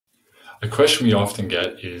A question we often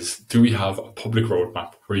get is, do we have a public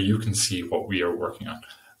roadmap where you can see what we are working on?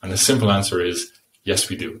 And the simple answer is, yes,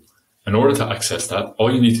 we do. In order to access that,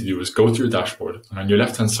 all you need to do is go to your dashboard, and on your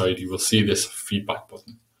left-hand side, you will see this feedback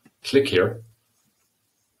button. Click here.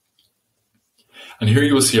 And here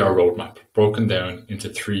you will see our roadmap broken down into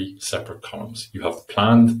 3 separate columns. You have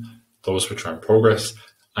planned, those which are in progress,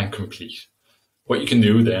 and complete. What you can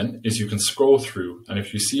do then is you can scroll through, and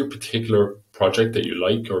if you see a particular project that you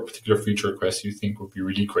like or a particular feature request you think would be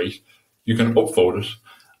really great, you can upvote it.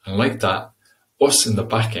 And like that, us in the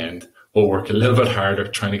back end will work a little bit harder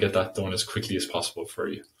trying to get that done as quickly as possible for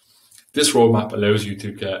you. This roadmap allows you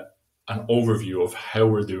to get an overview of how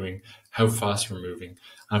we're doing, how fast we're moving.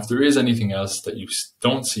 And if there is anything else that you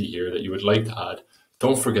don't see here that you would like to add,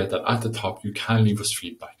 don't forget that at the top, you can leave us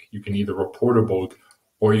feedback. You can either report a bug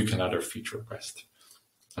or you can add a feature request.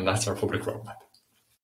 And that's our public roadmap.